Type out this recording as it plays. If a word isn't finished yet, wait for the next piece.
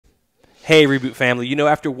Hey, Reboot family.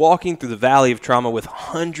 After walking through the valley of trauma with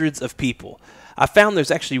hundreds of people, I found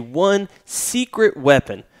there's actually one secret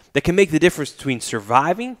weapon that can make the difference between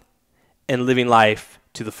surviving and living life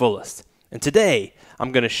to the fullest. And today,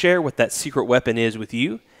 I'm going to share what that secret weapon is with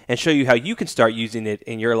you and show you how you can start using it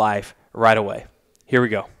in your life right away. Here we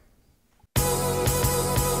go.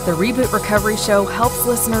 The Reboot Recovery Show helps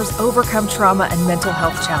listeners overcome trauma and mental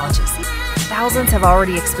health challenges. Thousands have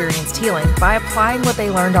already experienced healing by applying what they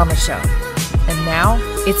learned on the show. And now,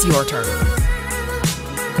 it's your turn.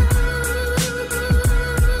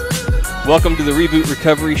 Welcome to the Reboot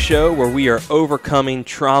Recovery Show, where we are overcoming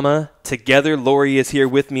trauma together. Lori is here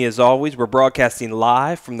with me as always. We're broadcasting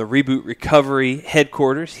live from the Reboot Recovery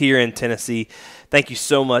headquarters here in Tennessee. Thank you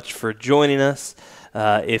so much for joining us.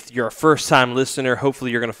 If you're a first-time listener,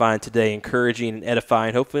 hopefully you're going to find today encouraging and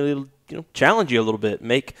edifying. Hopefully it'll challenge you a little bit,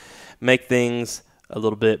 make things a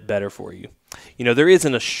little bit better for you. There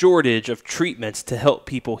isn't a shortage of treatments to help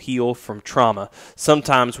people heal from trauma.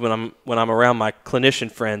 Sometimes when I'm around my clinician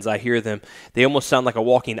friends, I hear them. They almost sound like a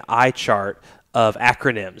walking eye chart of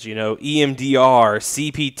acronyms. EMDR,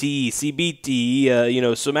 CPT,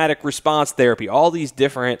 CBT, somatic response therapy, all these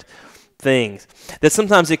different things that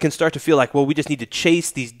sometimes it can start to feel like, well, we just need to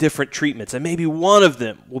chase these different treatments, and maybe one of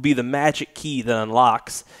them will be the magic key that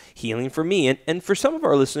unlocks healing for me. And for some of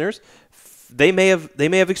our listeners, they may have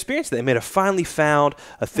experienced that. They may have finally found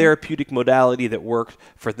a therapeutic modality that worked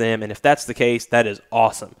for them, and if that's the case, that is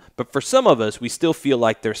awesome. But for some of us, we still feel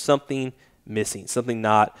like there's something missing, something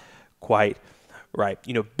not quite right.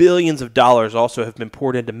 Billions of dollars also have been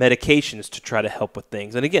poured into medications to try to help with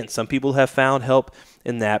things. And again, some people have found help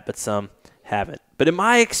in that, but some haven't. But in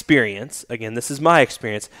my experience, again, this is my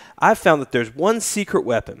experience, I've found that there's one secret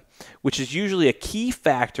weapon, which is usually a key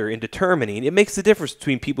factor in determining, it makes the difference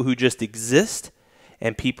between people who just exist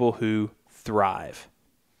and people who thrive.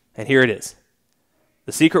 And here it is.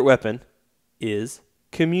 The secret weapon is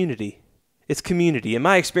community. It's community. In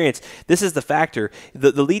my experience, this is the factor,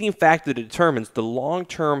 the leading factor that determines the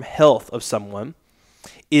long-term health of someone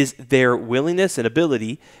is their willingness and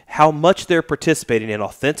ability, how much they're participating in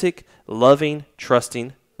authentic, loving,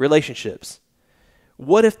 trusting relationships.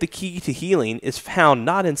 What if the key to healing is found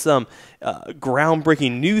not in some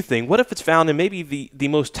groundbreaking new thing? What if it's found in maybe the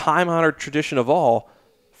most time-honored tradition of all,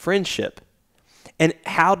 friendship? And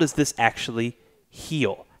how does this actually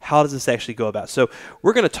heal? How does this actually go about? So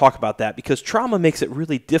we're going to talk about that because trauma makes it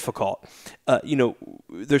really difficult.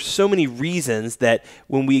 There's so many reasons that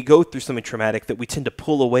when we go through something traumatic that we tend to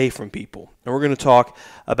pull away from people. And we're going to talk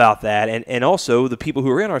about that. And also the people who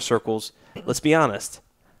are in our circles, let's be honest,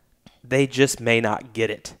 they just may not get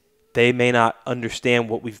it. They may not understand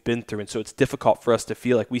what we've been through. And so it's difficult for us to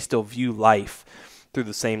feel like we still view life through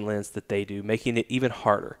the same lens that they do, making it even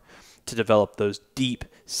harder to develop those deep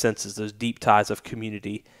senses, those deep ties of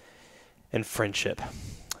community and friendship.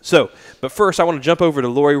 But first I want to jump over to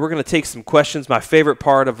Lori. We're going to take some questions, my favorite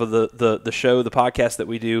part of the show, the podcast that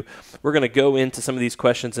we do. We're going to go into some of these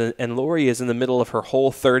questions, and Lori is in the middle of her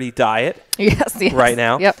Whole30 diet right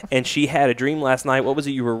now. Yep. And she had a dream last night. What was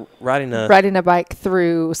it? You were riding a bike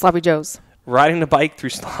through Sloppy Joe's. Riding a bike through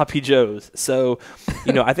Sloppy Joe's. So,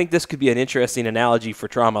 I think this could be an interesting analogy for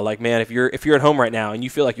trauma. Like, man, if you're at home right now and you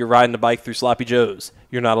feel like you're riding a bike through Sloppy Joe's,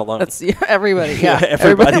 you're not alone. That's everybody. Yeah,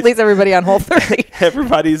 at least everybody on Whole30.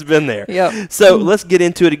 Everybody's been there. Yep. So let's get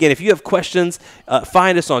into it again. If you have questions,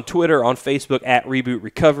 find us on Twitter, on Facebook at Reboot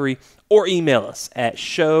Recovery, or email us at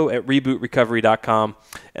show@rebootrecovery.com.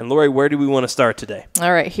 And Lori, where do we want to start today?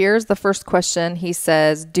 All right, here's the first question. He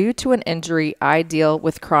says, due to an injury, I deal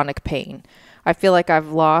with chronic pain. I feel like I've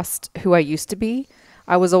lost who I used to be.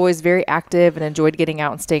 I was always very active and enjoyed getting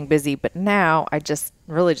out and staying busy, but now I just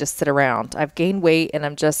really just sit around. I've gained weight and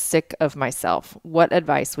I'm just sick of myself. What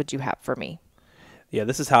advice would you have for me? Yeah,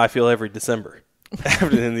 this is how I feel every December.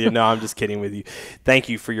 No, I'm just kidding with you. Thank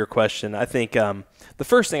you for your question. I think the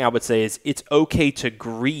first thing I would say is it's okay to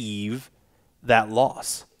grieve that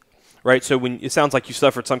loss, right? So when it sounds like you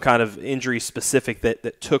suffered some kind of injury specific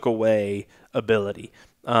that took away ability.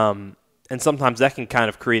 And sometimes that can kind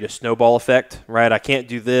of create a snowball effect, right? I can't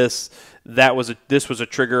do this. This was a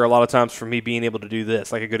trigger a lot of times for me being able to do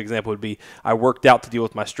this. Like a good example would be I worked out to deal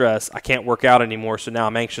with my stress. I can't work out anymore, so now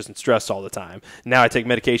I'm anxious and stressed all the time. Now I take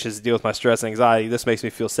medications to deal with my stress and anxiety. This makes me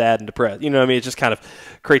feel sad and depressed. It just kind of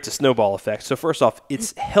creates a snowball effect. So first off,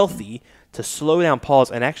 it's healthy to slow down, pause,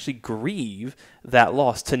 and actually grieve that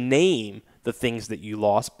loss, to name the things that you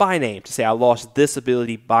lost by name, to say I lost this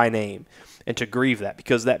ability by name, and to grieve that,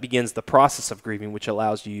 because that begins the process of grieving, which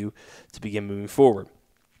allows you to begin moving forward.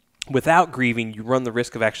 Without grieving, you run the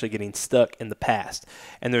risk of actually getting stuck in the past.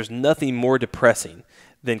 And there's nothing more depressing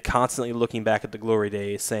than constantly looking back at the glory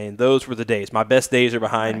days saying, those were the days. My best days are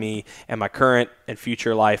behind me, and my current and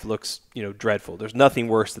future life looks, dreadful. There's nothing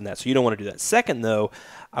worse than that. So you don't want to do that. Second, though,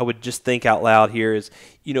 I would just think out loud here is,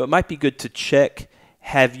 it might be good to check,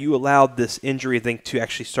 have you allowed this injury thing to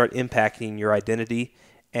actually start impacting your identity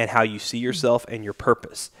and how you see yourself and your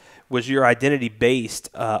purpose? Was your identity based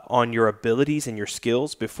on your abilities and your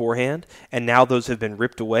skills beforehand, and now those have been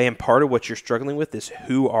ripped away, and part of what you're struggling with is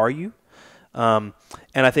who are you? And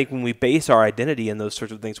I think when we base our identity in those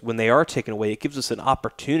sorts of things, when they are taken away, it gives us an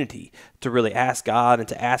opportunity to really ask God and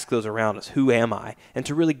to ask those around us, who am I? And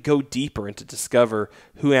to really go deeper and to discover,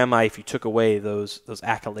 who am I if you took away those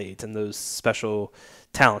accolades and those special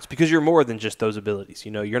talents? Because you're more than just those abilities.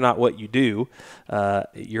 You're not what you do.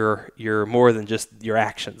 You're more than just your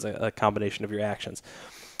actions, a combination of your actions.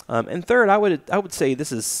 And third, I would say,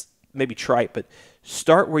 this is maybe trite, but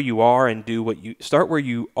start where you are and do what you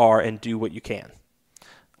can.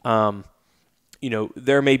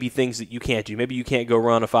 There may be things that you can't do. Maybe you can't go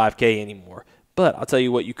run a 5K anymore. But I'll tell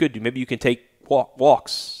you what you could do. Maybe you can take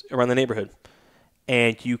walks around the neighborhood,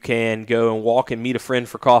 and you can go and walk and meet a friend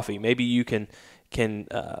for coffee. Maybe you can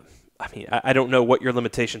I don't know what your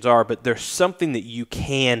limitations are, but there's something that you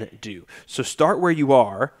can do. So start where you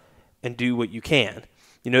are and do what you can.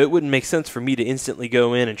 It wouldn't make sense for me to instantly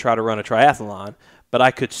go in and try to run a triathlon, but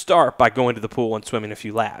I could start by going to the pool and swimming a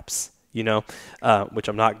few laps, which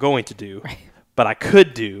I'm not going to do, but I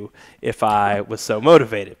could do if I was so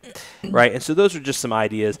motivated, right? And so those are just some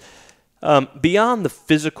ideas. Beyond the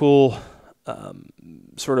physical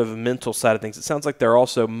sort of mental side of things, it sounds like there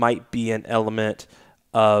also might be an element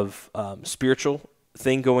of spiritual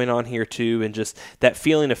thing going on here too, and just that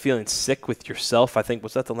feeling of feeling sick with yourself. I think,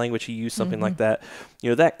 was that the language he used? Something like that.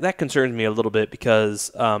 That concerns me a little bit, because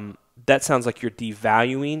that sounds like you're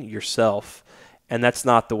devaluing yourself, and that's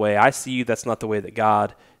not the way I see you. That's not the way that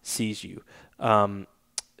God sees you.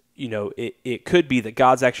 It could be that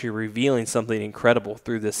God's actually revealing something incredible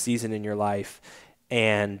through this season in your life,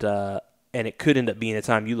 and it could end up being a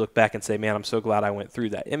time you look back and say, man, I'm so glad I went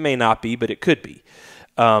through that. It may not be, but it could be.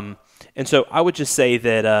 And so I would just say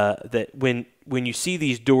that when you see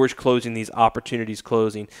these doors closing, these opportunities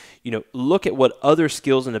closing, look at what other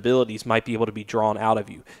skills and abilities might be able to be drawn out of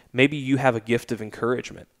you. Maybe you have a gift of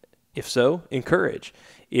encouragement. If so, encourage.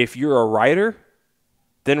 If you're a writer,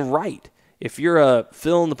 then write. If you're a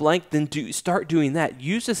fill in the blank, then start doing that.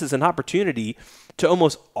 Use this as an opportunity to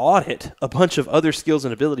almost audit a bunch of other skills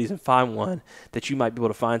and abilities and find one that you might be able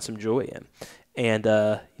to find some joy in.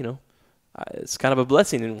 And, it's kind of a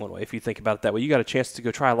blessing in one way if you think about it that way. You got a chance to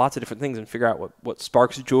go try lots of different things and figure out what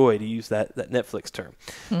sparks joy, to use that Netflix term.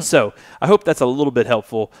 So I hope that's a little bit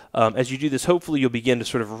helpful. As you do this, hopefully you'll begin to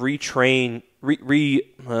sort of reframe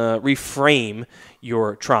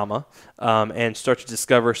your trauma and start to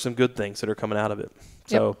discover some good things that are coming out of it.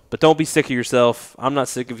 So, But don't be sick of yourself. I'm not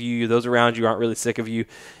sick of you. Those around you aren't really sick of you.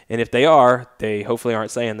 And if they are, they hopefully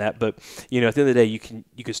aren't saying that. But, at the end of the day, you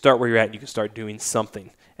can start where you're at and you can start doing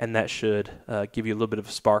something. And that should give you a little bit of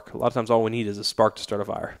a spark. A lot of times all we need is a spark to start a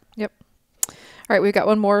fire. Yep. All right, we've got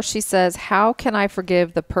one more. She says, how can I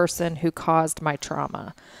forgive the person who caused my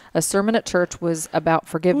trauma? A sermon at church was about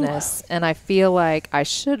forgiveness, and I feel like I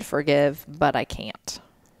should forgive, but I can't.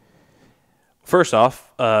 First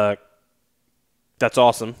off, that's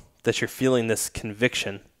awesome that you're feeling this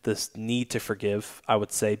conviction, this need to forgive, I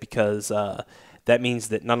would say, because that means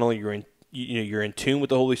that not only you're in tune with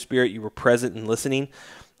the Holy Spirit, you were present and listening,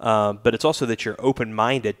 but it's also that you're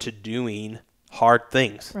open-minded to doing hard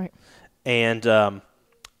things. Right. And, the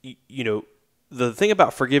thing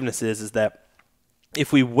about forgiveness is that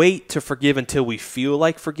if we wait to forgive until we feel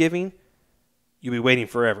like forgiving, you'll be waiting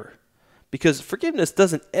forever. Because forgiveness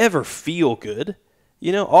doesn't ever feel good.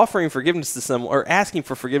 Offering forgiveness to someone or asking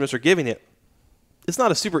for forgiveness or giving it, it's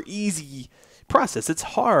not a super easy process. It's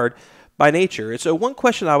hard by nature. And so one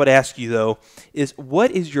question I would ask you, though, is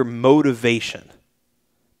what is your motivation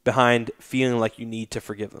behind feeling like you need to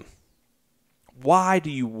forgive them? Why do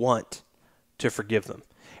you want to forgive them?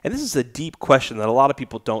 And this is a deep question that a lot of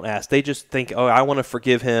people don't ask. They just think, oh, I want to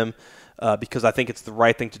forgive him because I think it's the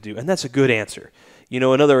right thing to do. And that's a good answer.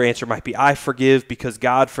 Another answer might be, I forgive because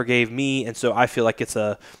God forgave me, and so I feel like it's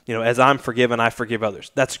as I'm forgiven, I forgive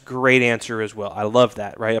others. That's a great answer as well. I love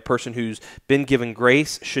that, right? A person who's been given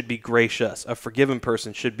grace should be gracious. A forgiven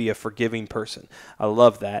person should be a forgiving person. I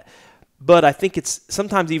love that. But I think it's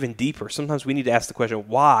sometimes even deeper. Sometimes we need to ask the question,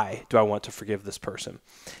 why do I want to forgive this person?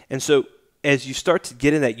 And so as you start to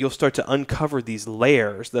get in that, you'll start to uncover these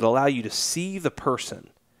layers that allow you to see the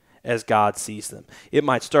person as God sees them. It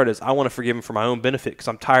might start as, I want to forgive him for my own benefit because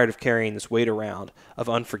I'm tired of carrying this weight around of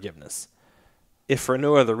unforgiveness. If for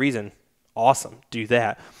no other reason, awesome, do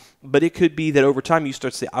that. But it could be that over time you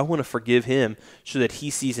start to say, I want to forgive him so that he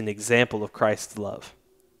sees an example of Christ's love.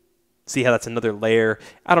 See how that's another layer.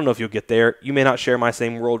 I don't know if you'll get there. You may not share my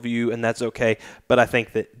same worldview, and that's okay. But I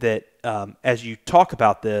think that as you talk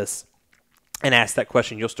about this and ask that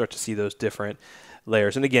question, you'll start to see those different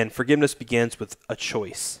layers. And again, forgiveness begins with a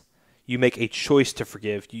choice. You make a choice to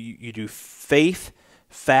forgive. You do faith,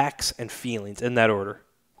 facts, and feelings in that order,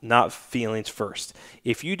 not feelings first.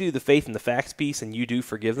 If you do the faith and the facts piece and you do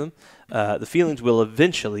forgive them, the feelings will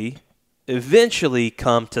eventually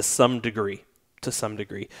come to some degree.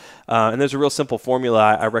 And there's a real simple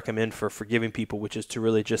formula I recommend for forgiving people, which is to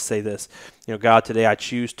really just say this, God, today I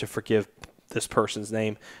choose to forgive this person's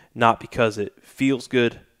name, not because it feels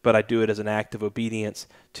good, but I do it as an act of obedience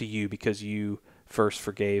to you because you first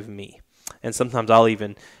forgave me. And sometimes I'll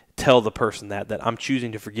even tell the person that I'm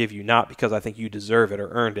choosing to forgive you, not because I think you deserve it or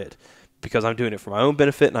earned it, because I'm doing it for my own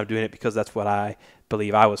benefit, and I'm doing it because that's what I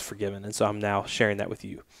believe I was forgiven. And so I'm now sharing that with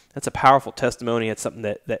you. That's a powerful testimony. It's something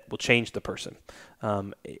that will change the person.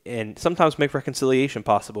 And sometimes make reconciliation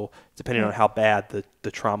possible, depending on how bad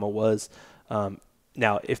the trauma was.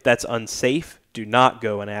 Now, if that's unsafe, do not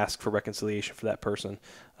go and ask for reconciliation for that person.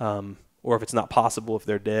 Or if it's not possible, if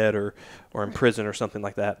they're dead or in prison or something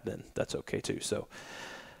like that, then that's okay too. So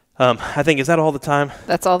I think, is that all the time?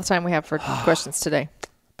 That's all the time we have for questions today.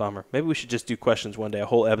 Bummer. Maybe we should just do questions one day, a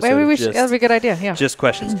whole episode. Maybe we should. That'd be a good idea. Yeah. Just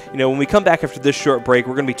questions. When we come back after this short break,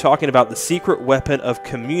 we're going to be talking about the secret weapon of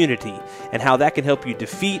community and how that can help you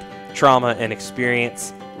defeat trauma and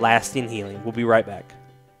experience lasting healing. We'll be right back.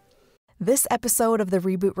 This episode of the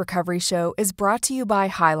Reboot Recovery Show is brought to you by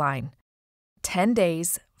Highline. 10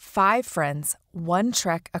 days, 5 friends, 1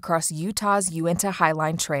 trek across Utah's Uinta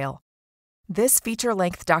Highline Trail. This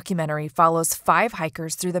feature-length documentary follows 5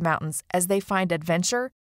 hikers through the mountains as they find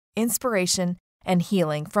adventure, inspiration, and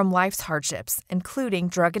healing from life's hardships, including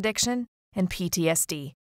drug addiction and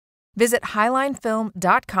PTSD. Visit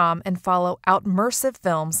highlinefilm.com and follow Outmersive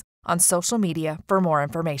Films on social media for more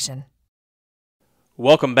information.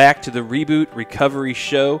 Welcome back to the Reboot Recovery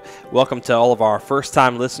Show. Welcome to all of our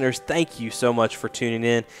first-time listeners. Thank you so much for tuning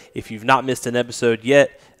in. If you've not missed an episode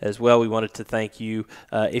yet, as well, we wanted to thank you.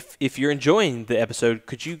 If you're enjoying the episode,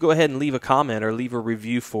 could you go ahead and leave a comment or leave a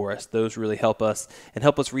review for us? Those really help us and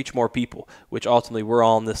help us reach more people, which ultimately we're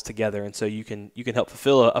all in this together. And so you can help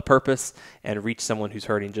fulfill a purpose and reach someone who's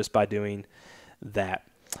hurting just by doing that.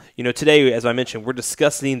 Today, as I mentioned, we're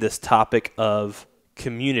discussing this topic of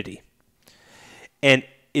community. And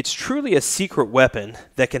it's truly a secret weapon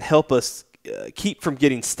that can help us keep from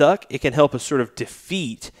getting stuck. It can help us sort of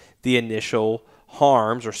defeat the initial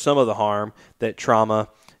harms or some of the harm that trauma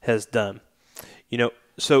has done.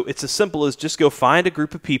 So it's as simple as just go find a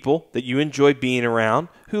group of people that you enjoy being around,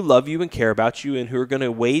 who love you and care about you, and who are going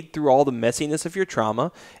to wade through all the messiness of your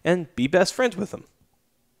trauma and be best friends with them.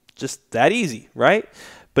 Just that easy, right?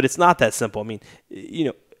 But it's not that simple. I mean,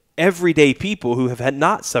 everyday people who have had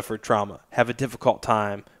not suffered trauma have a difficult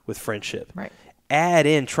time with friendship. Right. Add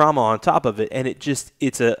in trauma on top of it, and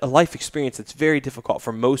it's a life experience that's very difficult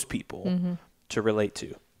for most people to relate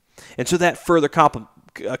to. And so that further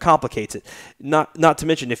complicates it. Not to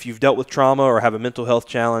mention, if you've dealt with trauma or have a mental health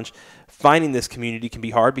challenge, finding this community can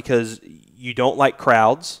be hard because you don't like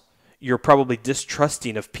crowds. You're probably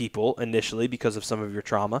distrusting of people initially because of some of your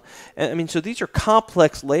trauma. And so these are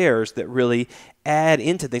complex layers that really add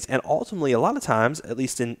into things. And ultimately, a lot of times, at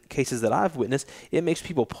least in cases that I've witnessed, it makes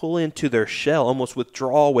people pull into their shell, almost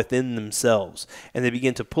withdraw within themselves. And they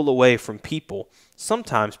begin to pull away from people,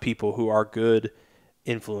 sometimes people who are good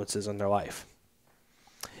influences in their life.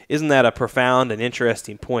 Isn't that a profound and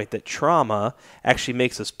interesting point, that trauma actually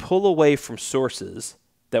makes us pull away from sources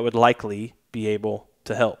that would likely be able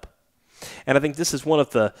to help? And I think this is one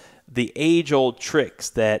of the age-old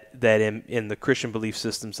tricks that in the Christian belief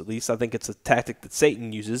systems, at least, I think it's a tactic that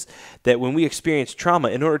Satan uses, that when we experience trauma,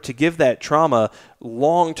 in order to give that trauma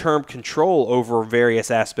long-term control over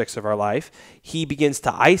various aspects of our life, he begins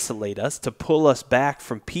to isolate us, to pull us back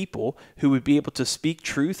from people who would be able to speak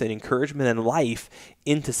truth and encouragement and life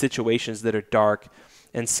into situations that are dark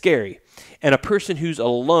and scary. And a person who's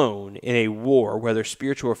alone in a war, whether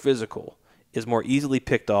spiritual or physical, is more easily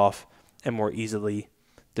picked off and more easily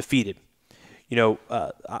defeated.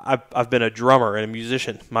 I've been a drummer and a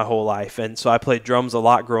musician my whole life, and so I played drums a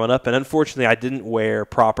lot growing up, and unfortunately I didn't wear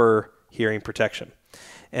proper hearing protection.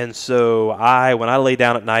 And so when I lay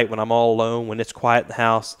down at night, when I'm all alone, when it's quiet in the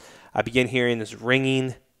house, I begin hearing this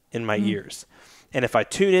ringing in my ears. And if I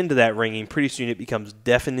tune into that ringing, pretty soon it becomes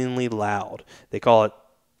deafeningly loud. They call it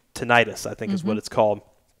tinnitus, I think is what it's called.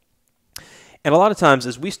 And a lot of times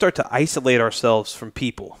as we start to isolate ourselves from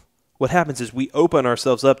people, what happens is we open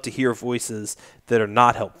ourselves up to hear voices that are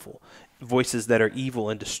not helpful, voices that are evil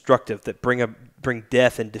and destructive, that bring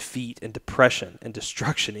death and defeat and depression and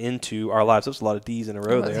destruction into our lives. That was a lot of D's in a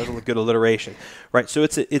row there. That was a good alliteration, right? So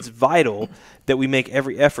it's vital that we make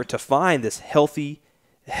every effort to find this healthy,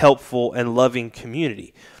 helpful, and loving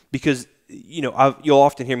community, because you'll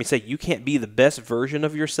often hear me say you can't be the best version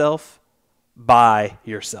of yourself by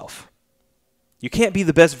yourself. You can't be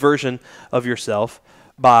the best version of yourself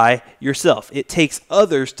by yourself. It takes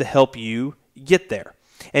others to help you get there.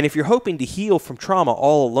 And if you're hoping to heal from trauma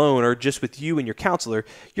all alone or just with you and your counselor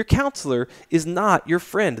is not your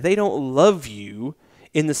friend. They don't love you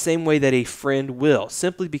in the same way that a friend will,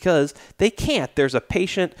 simply because they can't. There's a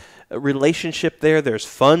patient relationship there. There's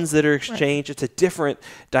funds that are exchanged. Right. It's a different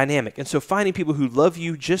dynamic. And so finding people who love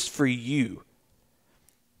you just for you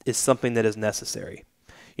is something that is necessary.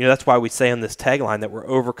 That's why we say on this tagline that we're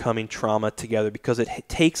overcoming trauma together, because it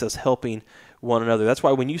takes us helping one another. That's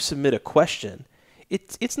why when you submit a question,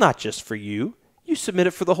 it's not just for you. You submit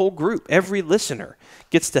it for the whole group. Every listener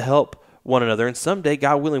gets to help one another. And someday,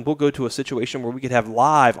 God willing, we'll go to a situation where we could have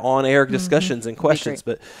live on-air discussions and questions.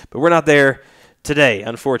 But we're not there today,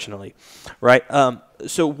 unfortunately. Right?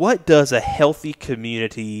 So what does a healthy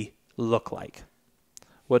community look like?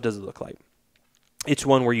 What does it look like? It's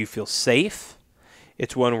one where you feel safe.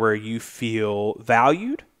 It's one where you feel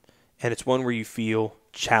valued, and it's one where you feel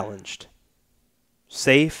challenged.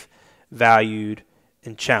 Safe, valued,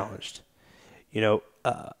 and challenged.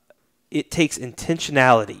 It takes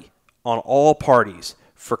intentionality on all parties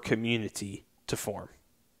for community to form.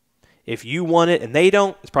 If you want it and they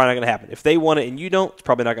don't, it's probably not going to happen. If they want it and you don't, it's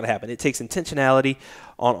probably not going to happen. It takes intentionality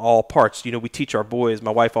on all parts. We teach our boys. My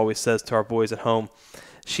wife always says to our boys at home,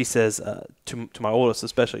 she says to my oldest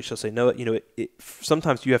especially, she'll say, no,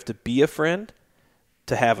 sometimes you have to be a friend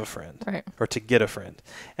to have a friend, right, or to get a friend.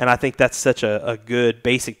 And I think that's such a good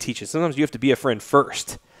basic teaching. Sometimes you have to be a friend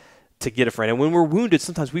first to get a friend. And when we're wounded,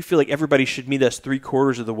 sometimes we feel like everybody should meet us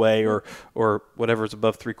 3/4 of the way or whatever is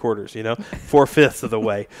above 3/4, 4/5 of the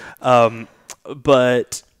way.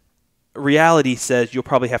 But reality says you'll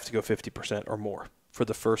probably have to go 50% or more for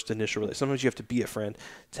the first initial relationship. Sometimes you have to be a friend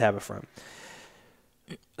to have a friend.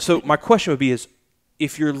 So my question would be is,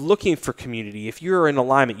 if you're looking for community, if you're in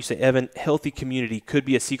alignment, you say, Evan, healthy community could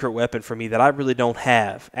be a secret weapon for me that I really don't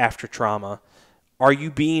have after trauma. Are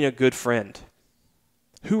you being a good friend?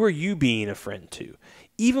 Who are you being a friend to?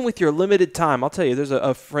 Even with your limited time, I'll tell you, there's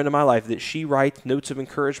a friend of my life that she writes notes of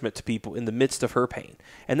encouragement to people in the midst of her pain.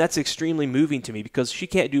 And that's extremely moving to me because she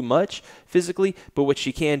can't do much physically, but what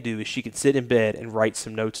she can do is she can sit in bed and write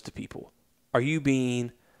some notes to people. Are you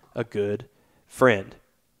being a good friend?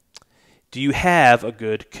 Do you have a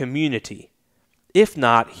good community? If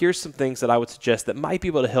not, here's some things that I would suggest that might be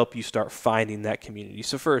able to help you start finding that community.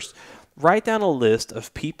 So first, write down a list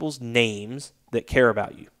of people's names that care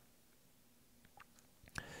about you.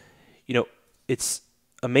 It's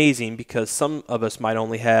amazing because some of us might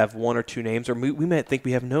only have one or two names, or we might think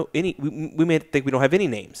we have we may think we don't have any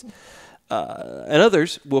names. And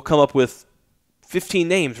others will come up with 15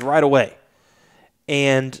 names right away.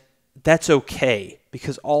 And that's okay,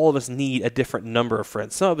 because all of us need a different number of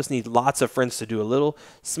friends. Some of us need lots of friends to do a little.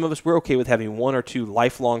 Some of us, we're okay with having one or two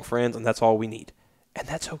lifelong friends, and that's all we need. And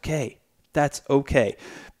that's okay. That's okay.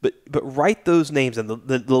 But write those names, and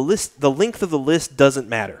the length of the list doesn't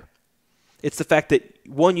matter. It's the fact that,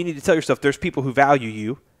 one, you need to tell yourself there's people who value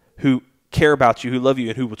you, who care about you, who love you,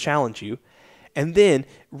 and who will challenge you. And then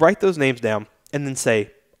write those names down and then say,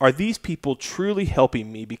 are these people truly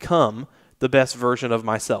helping me become the best version of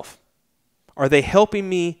myself? Are they helping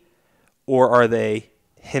me, or are they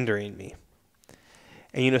hindering me?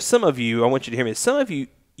 And some of you, I want you to hear me, some of you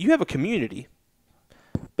have a community,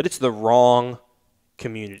 but it's the wrong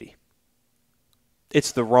community.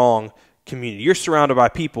 It's the wrong community. You're surrounded by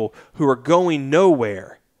people who are going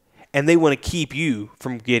nowhere, and they want to keep you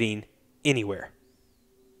from getting anywhere.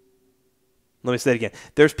 Let me say it again.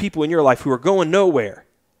 There's people in your life who are going nowhere,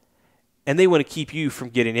 and they want to keep you from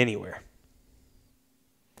getting anywhere.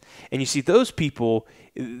 And you see, those people,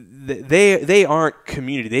 they aren't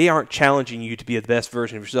community. They aren't challenging you to be the best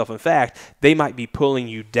version of yourself. In fact, they might be pulling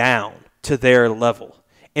you down to their level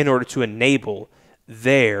in order to enable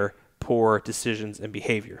their poor decisions and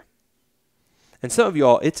behavior. And some of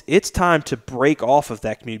y'all, it's time to break off of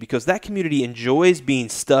that community, because that community enjoys being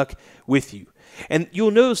stuck with you. And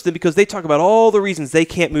you'll notice them because they talk about all the reasons they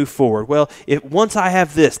can't move forward. Well, once I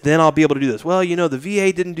have this, then I'll be able to do this. Well, the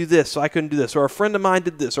VA didn't do this, so I couldn't do this. Or a friend of mine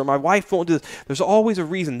did this, or my wife won't do this. There's always a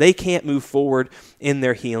reason they can't move forward in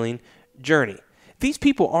their healing journey. These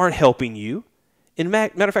people aren't helping you.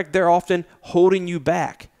 Matter of fact, they're often holding you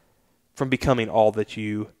back from becoming all that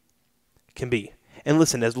you can be. And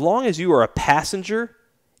listen, as long as you are a passenger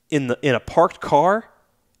in a parked car,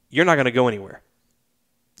 you're not going to go anywhere.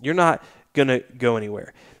 You're not going to go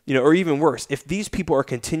anywhere. Or even worse, if these people are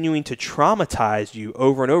continuing to traumatize you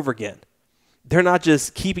over and over again, they're not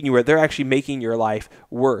just keeping you where they're actually making your life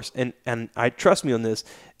worse. And I trust me on this,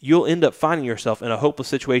 you'll end up finding yourself in a hopeless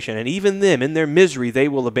situation. And even them, in their misery, they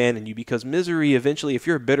will abandon you, because misery eventually, if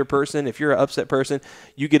you're a bitter person, if you're an upset person,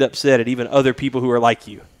 you get upset at even other people who are like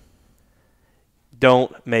you.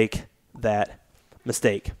 Don't make that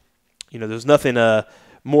mistake. There's nothing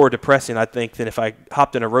more depressing, I think, than if I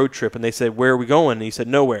hopped in a road trip and they said, "Where are we going?" And he said,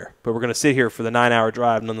 "Nowhere, but we're going to sit here for the 9-hour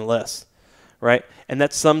drive nonetheless." Right? And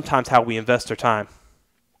that's sometimes how we invest our time.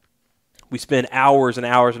 We spend hours and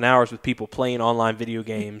hours and hours with people playing online video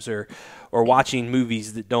games or watching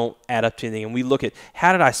movies that don't add up to anything. And we look at,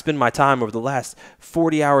 how did I spend my time over the last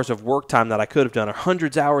 40 hours of work time that I could have done, or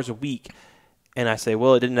hundreds of hours a week? And I say,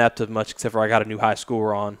 well, it didn't add up to much except for I got a new high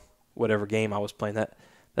score on whatever game I was playing. That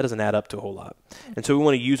doesn't add up to a whole lot. And so we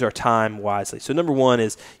want to use our time wisely. So number one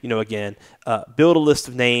is, again, build a list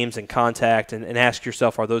of names and contact and ask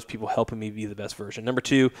yourself, are those people helping me be the best version? Number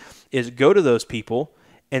two is go to those people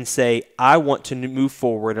and say, I want to move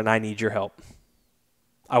forward and I need your help.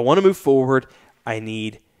 I want to move forward. I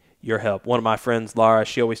need your help. One of my friends, Laura,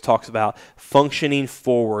 she always talks about functioning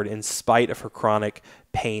forward in spite of her chronic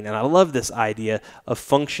pain. And I love this idea of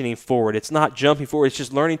functioning forward. It's not jumping forward. It's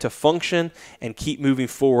just learning to function and keep moving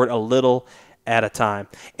forward a little at a time.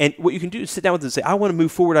 And what you can do is sit down with them and say, I want to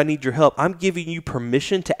move forward. I need your help. I'm giving you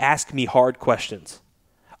permission to ask me hard questions.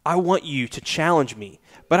 I want you to challenge me,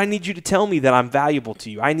 but I need you to tell me that I'm valuable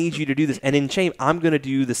to you. I need you to do this. And in shame, I'm going to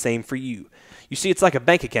do the same for you. You see, it's like a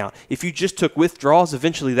bank account. If you just took withdrawals,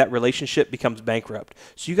 eventually that relationship becomes bankrupt.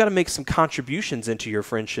 So you got to make some contributions into your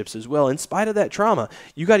friendships as well. In spite of that trauma,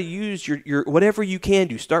 you got to use your whatever you can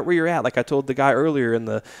do. Start where you're at. Like I told the guy earlier in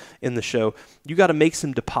the show, you got to make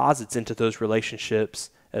some deposits into those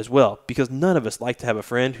relationships as well, because none of us like to have a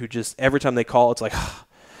friend who just every time they call, it's like,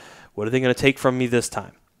 what are they going to take from me this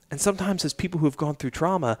time? And sometimes as people who have gone through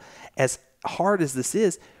trauma, as hard as this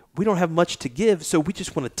is, we don't have much to give, so we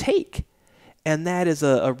just want to take. And that is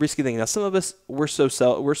a risky thing. Now, some of us, we're so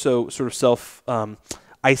sort of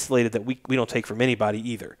self-isolated that we don't take from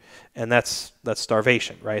anybody either. And that's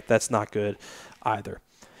starvation, right? That's not good either.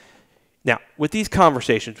 Now, with these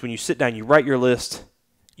conversations, when you sit down, you write your list,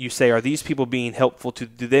 you say, are these people being helpful? Do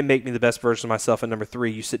they make me the best version of myself? And number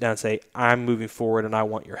three, you sit down and say, I'm moving forward and I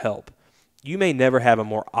want your help. You may never have a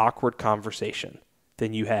more awkward conversation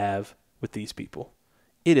than you have with these people.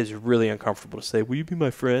 It is really uncomfortable to say, will you be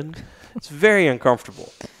my friend? It's very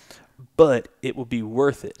uncomfortable, but it will be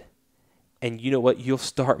worth it. And you know what? You'll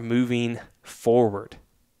start moving forward.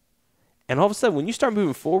 And all of a sudden, when you start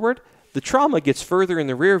moving forward, the trauma gets further in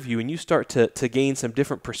the rear view and you start to gain some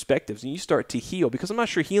different perspectives and you start to heal, because I'm not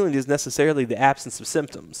sure healing is necessarily the absence of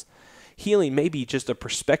symptoms. Healing may be just a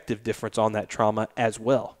perspective difference on that trauma as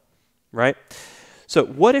well, right? So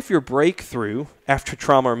what if your breakthrough after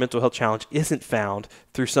trauma or mental health challenge isn't found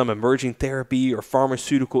through some emerging therapy or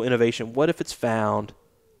pharmaceutical innovation? What if it's found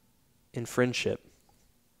in friendship?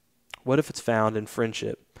 What if it's found in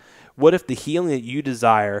friendship? What if the healing that you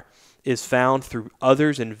desire is found through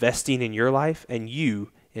others investing in your life and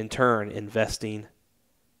you, in turn, investing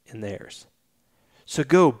in theirs? So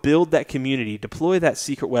go build that community, deploy that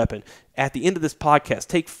secret weapon. At the end of this podcast,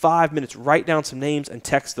 take 5 minutes, write down some names and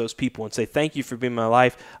text those people and say, thank you for being in my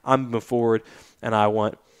life. I'm moving forward and I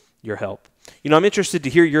want your help. I'm interested to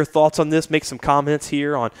hear your thoughts on this. Make some comments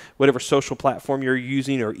here on whatever social platform you're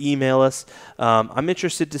using or email us. I'm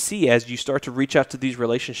interested to see as you start to reach out to these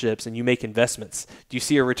relationships and you make investments. Do you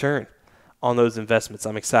see a return on those investments?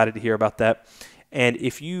 I'm excited to hear about that. And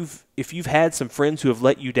if you've had some friends who have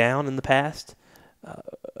let you down in the past,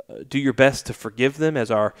 do your best to forgive them,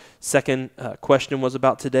 as our second question was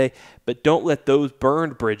about today. But don't let those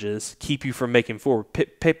burned bridges keep you from making forward.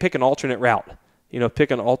 Pick an alternate route.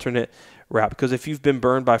 Pick an alternate route, because if you've been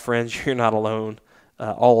burned by friends, you're not alone.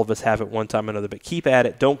 All of us have at one time or another. But keep at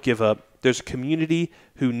it. Don't give up. There's a community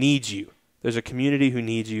who needs you. There's a community who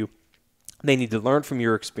needs you. They need to learn from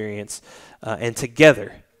your experience. And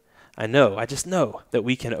together, I just know that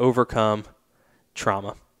we can overcome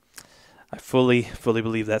trauma. I fully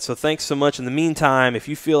believe that. So thanks so much. In the meantime, if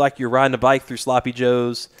you feel like you're riding a bike through Sloppy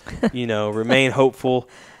Joe's, remain hopeful,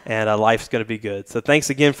 and life's going to be good. So thanks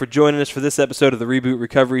again for joining us for this episode of the REBOOT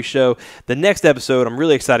Recovery Show. The next episode I'm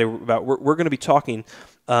really excited about. We're going to be talking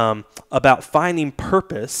about finding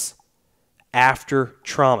purpose after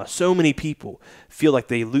trauma. So many people feel like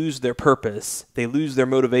they lose their purpose, they lose their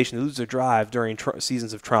motivation, they lose their drive during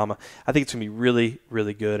seasons of trauma. I think it's going to be really,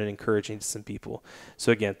 really good and encouraging to some people.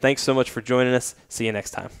 So again, thanks so much for joining us. See you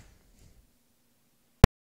next time.